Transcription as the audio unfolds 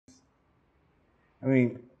I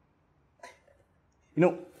mean, you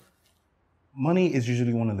know, money is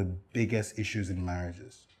usually one of the biggest issues in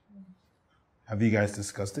marriages. Have you guys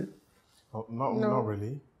discussed it? Oh, not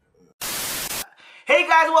really. Hey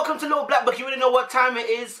guys, welcome to Little Black Book. You really know what time it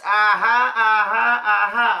is.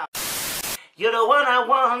 You're the one I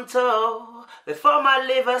want to, before my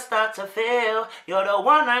liver start to fail. You're the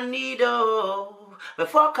one I need, oh,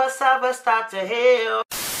 before cassava start to heal.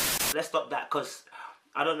 Let's stop that, because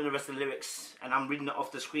I don't know the rest of the lyrics, and I'm reading it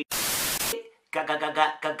off the screen. Alright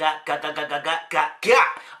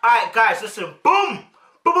guys, listen, boom!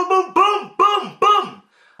 Boom, boom, boom, boom, boom, boom!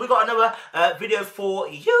 We got another video for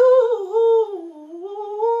you.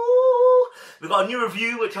 We got a new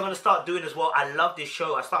review, which I'm going to start doing as well. I love this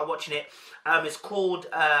show. I started watching it. It's called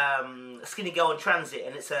Skinny Girl in Transit,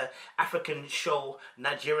 and it's an African show,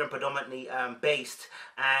 Nigerian predominantly based,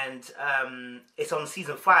 and it's on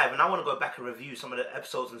season 5. And I want to go back and review some of the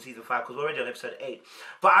episodes in season 5 because we're already on episode 8.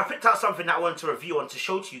 But I picked out something that I wanted to review on to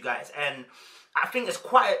show to you guys, and I think it's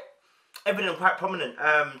quite evident, quite prominent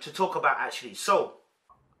to talk about actually. So,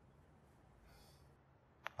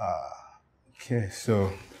 okay,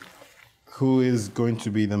 so who is going to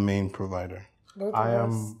be the main provider? I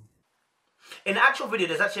am. In the actual video,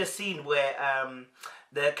 there's actually a scene where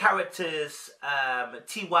the characters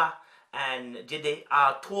Tiwa and Didi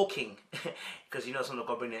are talking, because you know someone's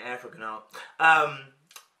got to bring the African out.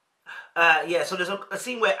 Yeah, so there's a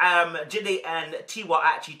scene where Didi and Tiwa are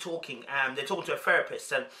actually talking. They're talking to a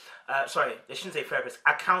therapist, and sorry, they shouldn't say therapist,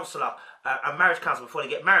 a counsellor, a marriage counsellor before they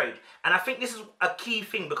get married. And I think this is a key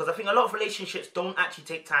thing, because I think a lot of relationships don't actually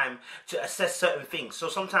take time to assess certain things. So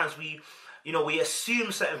sometimes we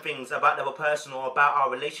assume certain things about the other person or about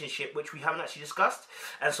our relationship, which we haven't actually discussed.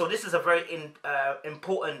 And so this is a very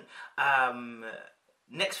important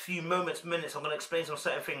next few minutes. I'm going to explain some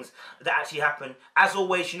certain things that actually happen. As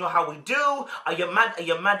always, you know how we do. Are you mad? Are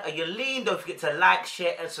you mad? Are you lean? Don't forget to like,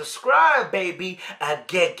 share, and subscribe, baby.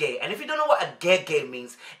 Agege. And if you don't know what agege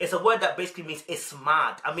means, it's a word that basically means it's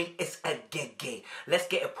mad. I mean, it's agege. Let's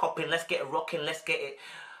get it popping. Let's get it rocking. Let's get it...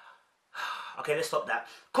 Okay, let's stop that.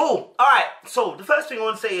 Cool. All right. So the first thing I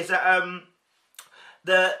want to say is that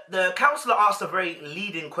the counsellor asked a very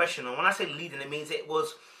leading question, and when I say leading, it means it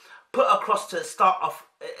was put across to start off.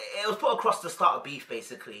 It was put across to start a beef,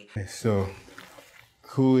 basically. Okay, so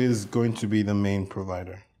who is going to be the main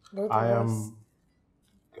provider? I am.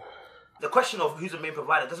 The question of who's the main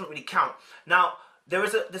provider doesn't really count. Now,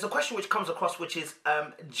 there's a question which comes across, which is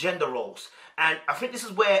gender roles, and I think this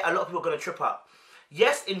is where a lot of people are going to trip up.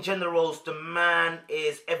 Yes, in gender roles, the man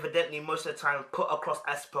is evidently most of the time put across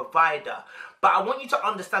as provider. But I want you to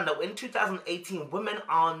understand that in 2018, women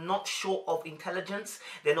are not short of intelligence,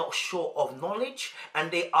 they're not short of knowledge,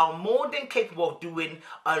 and they are more than capable of doing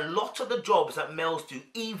a lot of the jobs that males do,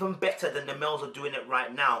 even better than the males are doing it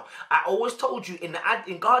right now. I always told you in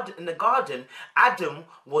the garden, Adam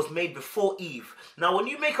was made before Eve. Now, when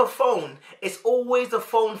you make a phone, it's always the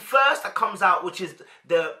phone first that comes out, which is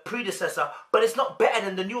the predecessor, but it's not better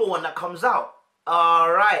than the newer one that comes out.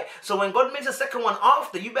 Alright, so when God makes a second one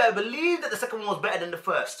after, you better believe that the second one was better than the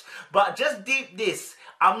first. But just deep this,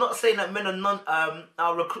 I'm not saying that men are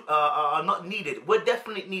not needed. We're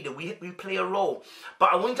definitely needed. We play a role.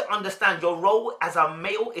 But I want you to understand your role as a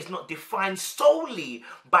male is not defined solely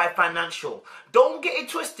by financial. Don't get it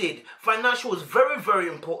twisted. Financial is very, very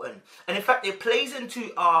important. And in fact, it plays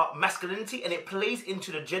into our masculinity and it plays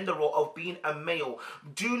into the gender role of being a male.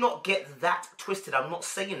 Do not get that twisted. I'm not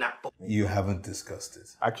saying that. But You haven't discussed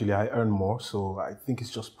it. Actually, I earn more, so I think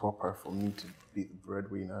it's just proper for me to be the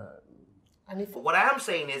breadwinner. what I am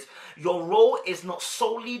saying is your role is not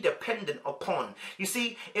solely dependent upon. You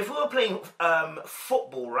see, if we were playing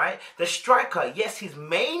football, right, the striker, yes, his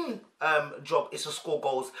main job is to score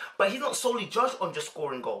goals, but he's not solely judged on just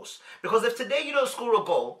scoring goals. Because if today you don't score a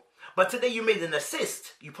goal, but today you made an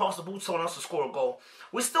assist, you pass the ball to someone else to score a goal,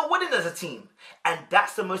 we're still winning as a team. And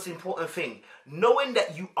that's the most important thing, knowing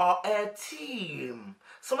that you are a team.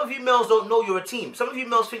 Some of you males don't know you're a team. Some of you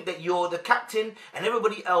males think that you're the captain and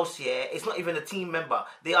everybody else here is not even a team member.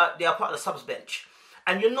 They are part of the subs bench.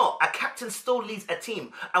 And you're not. A captain still leads a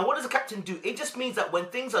team. And what does a captain do? It just means that when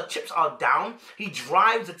chips are down, he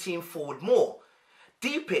drives the team forward more.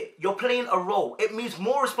 Deep it, you're playing a role. It means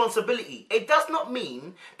more responsibility. It does not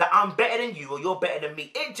mean that I'm better than you or you're better than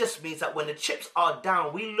me. It just means that when the chips are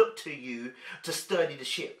down, we look to you to sturdy the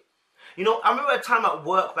ship. You know, I remember a time at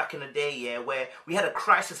work back in the day, yeah, where we had a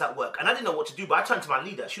crisis at work and I didn't know what to do, but I turned to my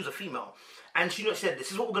leader. She was a female. And she said,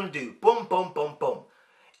 this is what we're going to do. Boom, boom, boom, boom.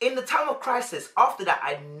 In the time of crisis, after that,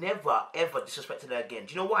 I never, ever disrespected her again.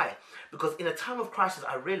 Do you know why? Because in a time of crisis,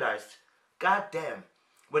 I realized, God damn,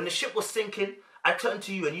 when the ship was sinking, I turned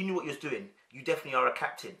to you and you knew what you was doing, you definitely are a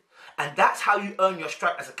captain. And that's how you earn your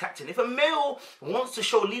stripes as a captain. If a male wants to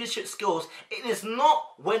show leadership skills, it is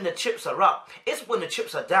not when the chips are up. It's when the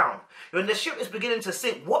chips are down. When the ship is beginning to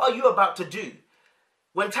sink, what are you about to do?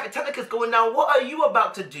 When Titanic is going down, what are you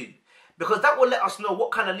about to do? Because that will let us know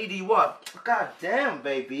what kind of leader you are. God damn,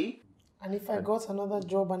 baby. And if I got another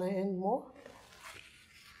job and I earn more?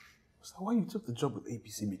 So why you took the job with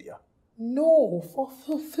APC Media? No, for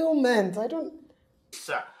fulfillment. I don't...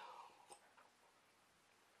 Sir.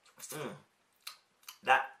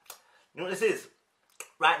 That, you know what this is?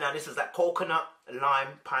 Right now, this is that coconut, lime,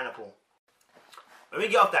 pineapple. Let me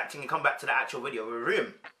get off that thing and come back to the actual video. We're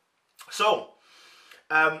in. So,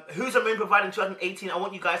 who's a main provider in 2018? I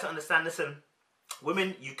want you guys to understand, listen,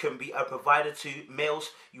 women, you can be a provider to. Males,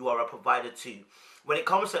 you are a provider to. When it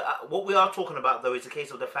comes to what we are talking about, though, is a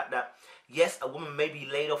case of the fact that, yes, a woman may be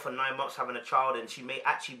laid off for 9 months having a child, and she may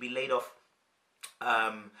actually be laid off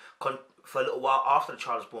for a little while after the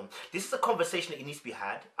child is born. This is a conversation that needs to be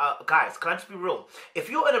had. Guys, can I just be real?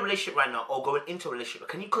 If you're in a relationship right now or going into a relationship,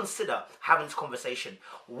 can you consider having this conversation?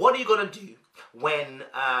 What are you going to do when,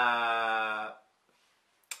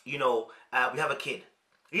 we have a kid?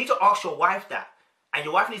 You need to ask your wife that. And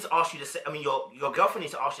your wife needs to ask you the same. I mean, your girlfriend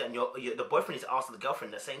needs to ask you that, and the boyfriend needs to ask the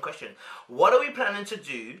girlfriend the same question. What are we planning to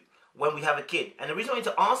do when we have a kid? And the reason I need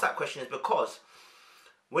to ask that question is because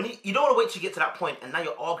when you don't want to wait till you get to that point and now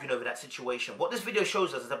you're arguing over that situation. What this video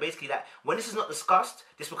shows us is that basically that when this is not discussed,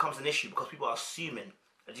 this becomes an issue because people are assuming.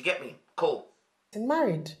 Did you get me? Cool. And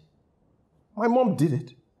married. My mom did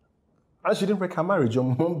it. And she didn't break her marriage. Your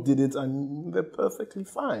mom did it and they're perfectly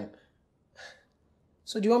fine.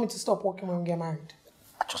 So do you want me to stop working when we get married?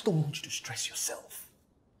 I just don't want you to stress yourself.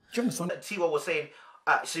 Do you understand? Tiwa was saying,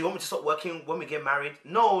 so you want me to stop working when we get married?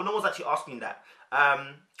 No, no one's actually asking that.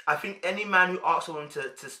 I think any man who asks a woman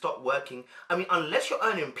to stop working, I mean, unless you're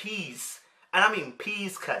earning peas, and I mean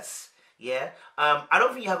peas, cuz, yeah, I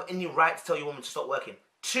don't think you have any right to tell your woman to stop working.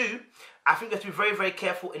 2, I think you have to be very, very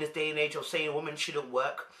careful in this day and age of saying a woman shouldn't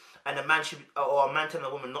work, and a man should, or a man telling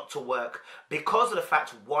a woman not to work, because of the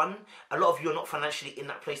fact, 1, a lot of you are not financially in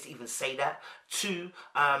that place to even say that. 2,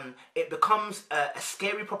 it becomes a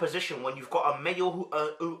scary proposition when you've got a male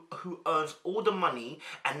who earns all the money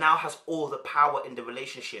and now has all the power in the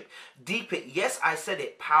relationship. Deep it, yes, I said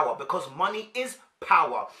it, power, because money is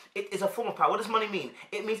power. It is a form of power. What does money mean?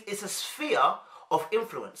 It means it's a sphere of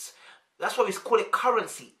influence. That's why we call it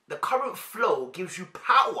currency. The current flow gives you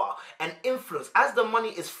power and influence. As the money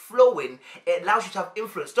is flowing, it allows you to have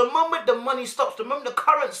influence. The moment the money stops, the moment the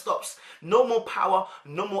current stops, no more power,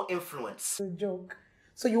 no more influence. It's a joke.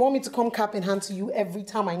 So you want me to come cap in hand to you every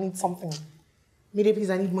time I need something? Mide,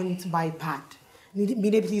 please, I need money to buy a pad.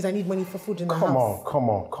 Mide, please, I need money for food in the house. Come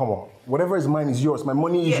on. Whatever is mine is yours. My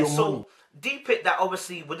money is your money. Deep it that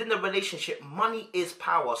obviously within the relationship, money is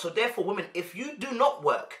power. So therefore, women, if you do not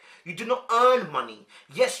work, you do not earn money,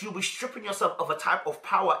 yes, you'll be stripping yourself of a type of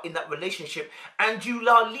power in that relationship, and you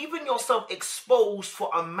are leaving yourself exposed for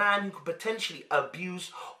a man who could potentially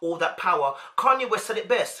abuse all that power. Kanye West said it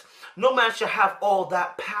best. No man should have all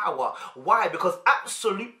that power. Why? Because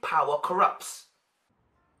absolute power corrupts.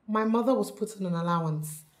 My mother was put on an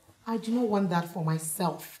allowance. I do not want that for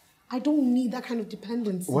myself. I don't need that kind of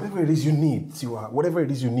dependency. Whatever it is you need, Tiwa, whatever it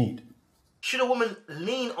is you need. Should a woman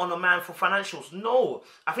lean on a man for financials? No.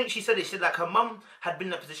 I think she said it. She said like her mum had been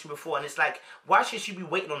in that position before, and it's like, why should she be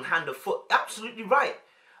waiting on hand or foot? Absolutely right.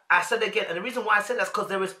 I said again, and the reason why I said that is because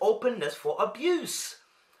there is openness for abuse.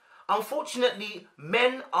 Unfortunately,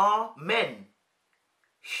 men are men.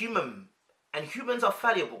 Human. And humans are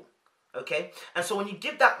fallible. Okay? And so when you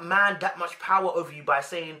give that man that much power over you by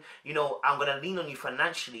saying, you know, I'm going to lean on you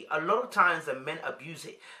financially, a lot of times the men abuse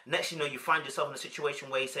it. Next, you know, you find yourself in a situation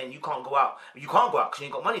where you're saying you can't go out. You can't go out because you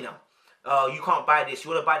ain't got money now. You can't buy this.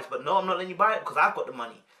 You want to buy this. But no, I'm not letting you buy it because I've got the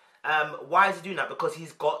money. Why is he doing that? Because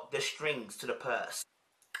he's got the strings to the purse.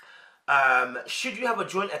 Should you have a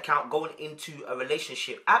joint account going into a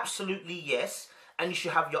relationship? Absolutely yes. And you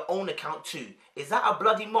should have your own account too. Is that a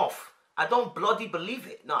bloody moth? I don't bloody believe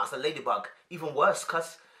it. No, it's a ladybug. Even worse,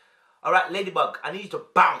 cuz. Alright, ladybug, I need you to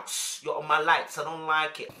bounce. You're on my lights. I don't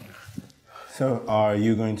like it. So, are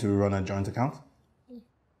you going to run a joint account?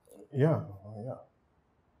 Yeah.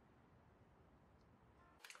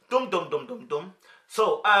 Dum.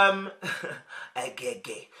 So,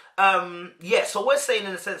 yeah, so we're saying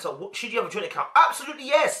in the sense of, should you have a joint account? Absolutely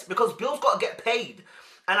yes, because bills got to get paid.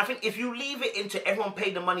 And I think if you leave it into everyone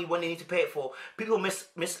pay the money when they need to pay it for, people miss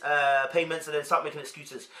payments and then start making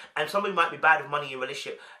excuses. And somebody might be bad with money in a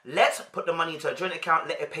relationship. Let's put the money into a joint account,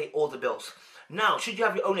 let it pay all the bills. Now, should you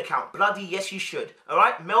have your own account? Bloody yes, you should. All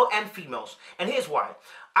right, male and females. And here's why.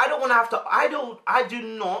 I don't want to have to. I do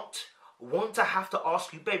not want to have to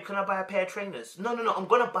ask you, babe, can I buy a pair of trainers? No. I'm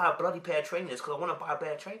gonna buy a bloody pair of trainers because I want to buy a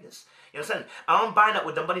pair of trainers. You understand? I'm buying that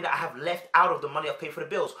with the money that I have left out of the money I've paid for the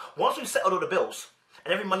bills. Once we've settled all the bills,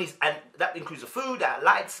 and and that includes the food, the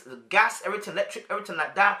lights, the gas, everything, electric, everything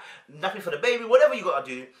like that, nothing for the baby, whatever you gotta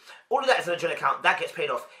do, all of that is in a joint account, that gets paid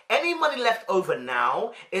off. Any money left over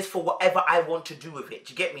now is for whatever I want to do with it.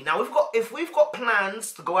 Do you get me? Now, if we've got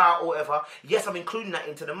plans to go out or whatever, yes, I'm including that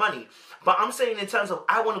into the money. But I'm saying in terms of,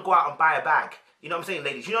 I want to go out and buy a bag. You know what I'm saying,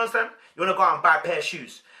 ladies? You understand? You want to go out and buy a pair of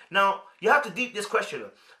shoes. Now, you have to deep this question.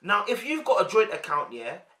 Now, if you've got a joint account,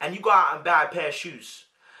 yeah, and you go out and buy a pair of shoes,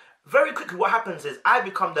 very quickly what happens is I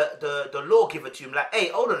become the lawgiver to him. Like, hey,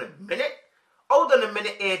 hold on a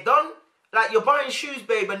minute here, Don. Like, you're buying shoes,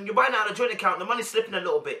 babe, and you're buying out of a joint account, the money's slipping a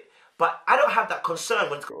little bit. But I don't have that concern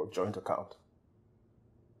when it's got a joint account.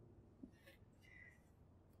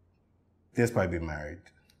 Despite being married,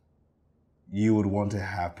 you would want to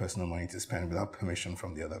have personal money to spend without permission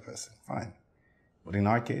from the other person. Fine. But in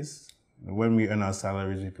our case, when we earn our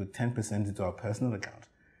salaries, we put 10% into our personal account,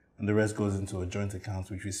 and the rest goes into a joint account,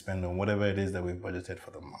 which we spend on whatever it is that we've budgeted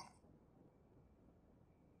for the month.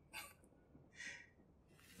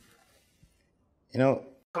 You know,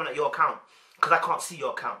 coming at your account, because I can't see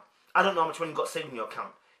your account. I don't know how much money you got saved in your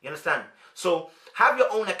account. You understand? So have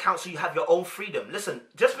your own account so you have your own freedom. Listen,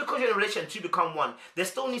 just because you're in a relationship and two become one, there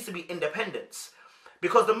still needs to be independence.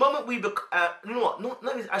 Because the moment we you know what?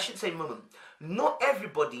 I shouldn't say moment. Not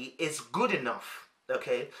everybody is good enough.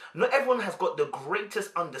 Okay? Not everyone has got the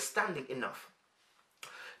greatest understanding enough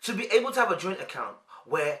to be able to have a joint account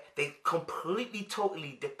where they completely,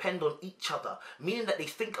 totally depend on each other, meaning that they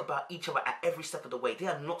think about each other at every step of the way. They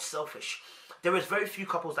are not selfish. There is very few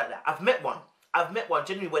couples like that. I've met one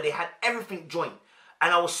genuinely where they had everything joint,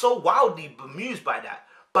 and I was so wildly bemused by that.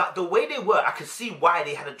 But the way they were, I could see why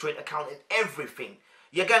they had a joint account in everything.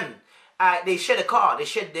 Again, they shared a car, they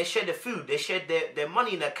shared their food, they shared their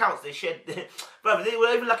money in their accounts, they shared, bro, they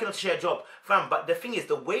were even lucky enough to share a job, fam. But the thing is,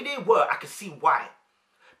 the way they were, I could see why.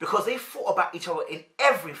 Because they thought about each other in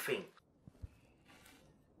everything.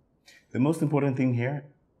 The most important thing here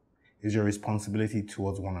is your responsibility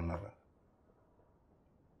towards one another,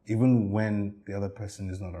 even when the other person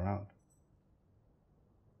is not around.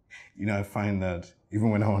 You know, I find that even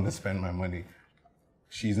when I want to spend my money,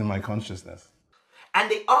 she's in my consciousness. And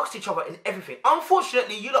they asked each other in everything.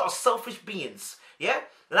 Unfortunately, you lot are selfish beings, yeah?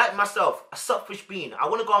 Like myself, a selfish being. I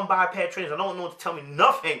want to go and buy a pair of trainers. I don't want no one to tell me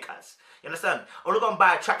nothing, cuz. You understand? I want to go and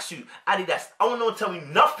buy a tracksuit, Adidas. I want no one to tell me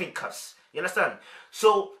nothing, cuz. You understand?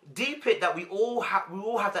 So deep it that we all have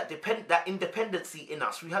that independency in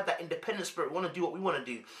us. We have that independent spirit. We want to do what we want to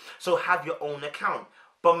do. So have your own account.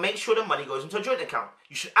 But make sure the money goes into a joint account.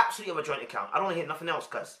 You should absolutely have a joint account. I don't want to hear nothing else,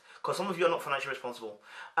 cuz. Because some of you are not financially responsible.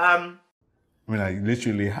 I mean, I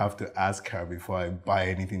literally have to ask her before I buy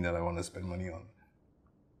anything that I want to spend money on.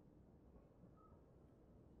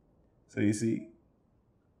 So you see,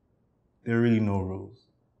 there are really no rules.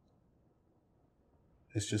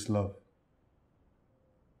 It's just love.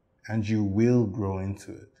 And you will grow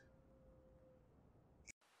into it.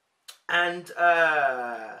 And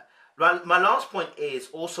my last point is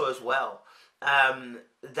also as well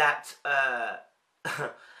that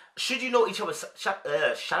should you know each other's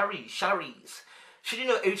salaries? Should you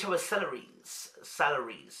know each other's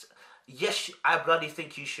salaries? Yes, I bloody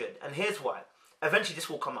think you should. And here's why. Eventually this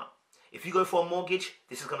will come up. If you go for a mortgage,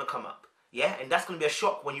 this is going to come up. Yeah? And that's going to be a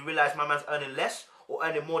shock when you realize my man's earning less or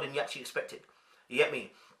earning more than you actually expected. You get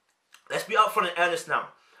me? Let's be upfront and earnest now.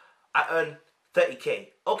 I earn 30k.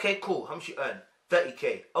 Okay, cool. How much you earn?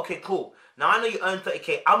 30k. Okay, cool. Now I know you earn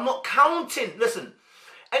 30k. I'm not counting. Listen,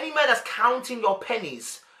 any man that's counting your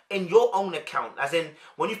pennies in your own account, as in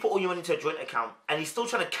when you put all your money into a joint account and he's still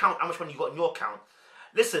trying to count how much money you got in your account,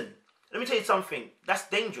 listen, let me tell you something. That's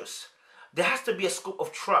dangerous. There has to be a scope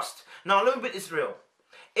of trust. Now, let me put this real.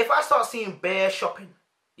 If I start seeing bare shopping,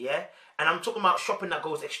 yeah, and I'm talking about shopping that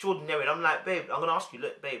goes extraordinary, and I'm like, babe, I'm going to ask you,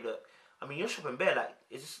 look, babe, look, I mean, you're shopping bare, like,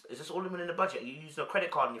 is this all in the budget? Are you using a credit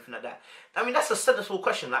card or anything like that? I mean, that's a sensible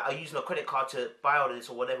question, like, are you using a credit card to buy all of this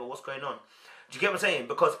or whatever, what's going on? Do you get what I'm saying?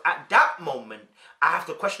 Because at that moment, I have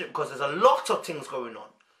to question it because there's a lot of things going on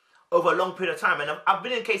over a long period of time. And I've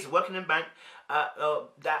been in cases working in bank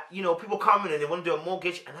that, you know, people come in and they want to do a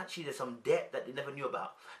mortgage and actually there's some debt that they never knew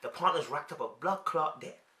about. The partner's racked up a blood clot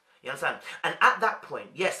debt. You understand? And at that point,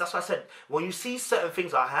 yes, that's why I said, when you see certain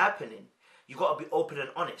things are happening, you got to be open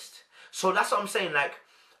and honest. So that's what I'm saying, like,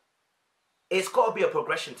 it's got to be a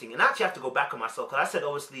progression thing. And I actually have to go back on myself because I said,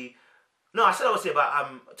 obviously, No, I said obviously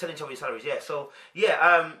about telling each other your salaries. Yeah, so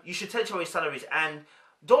yeah, you should tell each other your salaries, and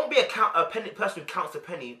don't be a person who counts the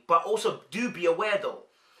penny, but also do be aware though.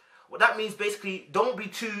 What that means basically, don't be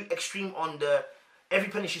too extreme on the every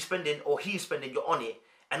penny she's spending or he's spending, you're on it,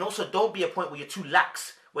 and also don't be a point where you're too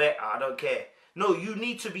lax, where I don't care. No, you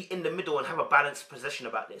need to be in the middle and have a balanced position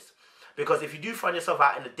about this, because if you do find yourself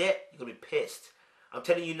out in the debt, you're gonna be pissed. I'm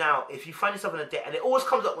telling you now, if you find yourself in a debt, and it always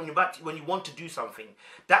comes up when you want to do something,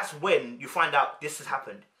 that's when you find out this has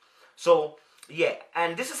happened. So yeah,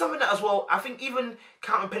 and this is something that as well, I think even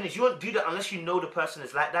counting pennies, you won't do that unless you know the person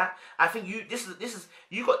is like that. I think you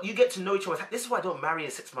get to know each other. This is why I don't marry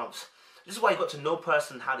in 6 months. This is why you got to know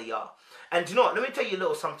person how they are. And you know what? Let me tell you a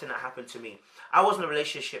little something that happened to me. I was in a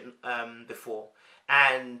relationship before,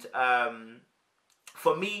 and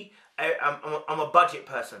for me, I'm a budget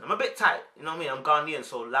person. I'm a bit tight, you know what I mean? I'm Ghanaian,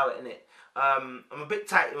 so allow it, innit? I'm a bit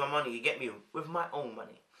tight with my money, you get me? With my own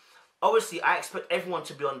money. Obviously, I expect everyone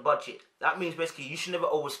to be on budget. That means basically you should never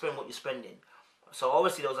overspend what you're spending. So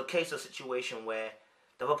obviously there was a case of situation where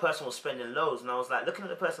the other person was spending loads, and I was like looking at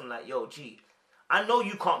the person like, yo, gee, I know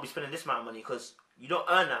you can't be spending this amount of money because you don't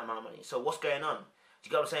earn that amount of money. So what's going on? Do you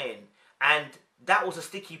get what I'm saying? And that was a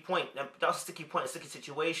sticky point. That was a sticky point, a sticky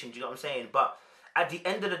situation. Do you know what I'm saying? But at the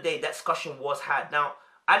end of the day, that discussion was had. Now,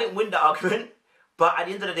 I didn't win the argument, but at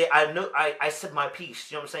the end of the day, I said my piece.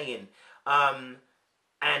 Do you know what I'm saying?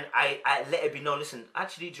 And I let it be known, listen,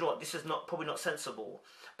 actually, do you know what? This is probably not sensible.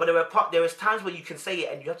 But there is times where you can say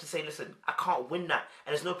it and you have to say, listen, I can't win that.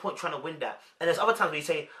 And there's no point trying to win that. And there's other times where you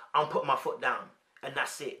say, I'm putting my foot down. And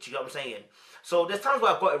that's it. Do you know what I'm saying? So there's times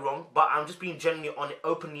where I've got it wrong, but I'm just being genuinely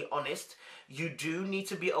openly honest. You do need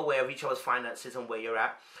to be aware of each other's finances and where you're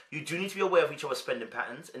at. You do need to be aware of each other's spending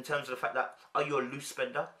patterns in terms of the fact that, are you a loose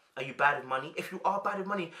spender? Are you bad with money? If you are bad with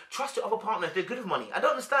money, trust your other partner if they're good with money. I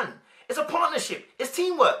don't understand. It's a partnership. It's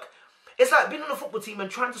teamwork. It's like being on a football team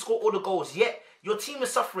and trying to score all the goals, yet your team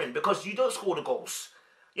is suffering because you don't score the goals.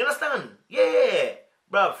 You understand? Yeah.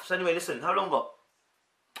 Bruv. So anyway, listen, how long got?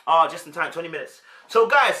 Oh, just in time, 20 minutes. So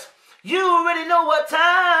guys, you already know what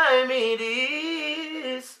time it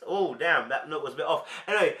is. Oh, damn, that note was a bit off.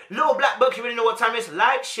 Anyway, Little Black Book, you already know what time it is.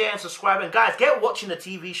 Like, share, and subscribe. And guys, get watching the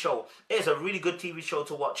TV show. It is a really good TV show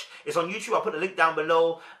to watch. It's on YouTube. I'll put the link down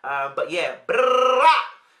below. But yeah,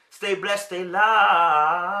 stay blessed, stay live.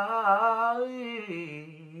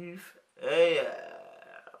 Yeah,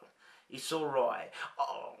 it's alright.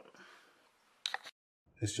 Oh.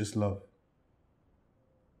 It's just love.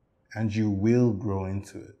 And you will grow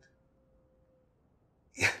into it.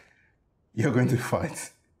 You're going to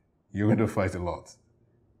fight. You're going to fight a lot.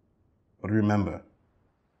 But remember,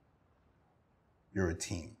 you're a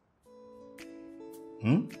team.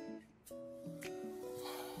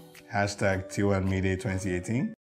 Hashtag Tiwa and Mide 2018.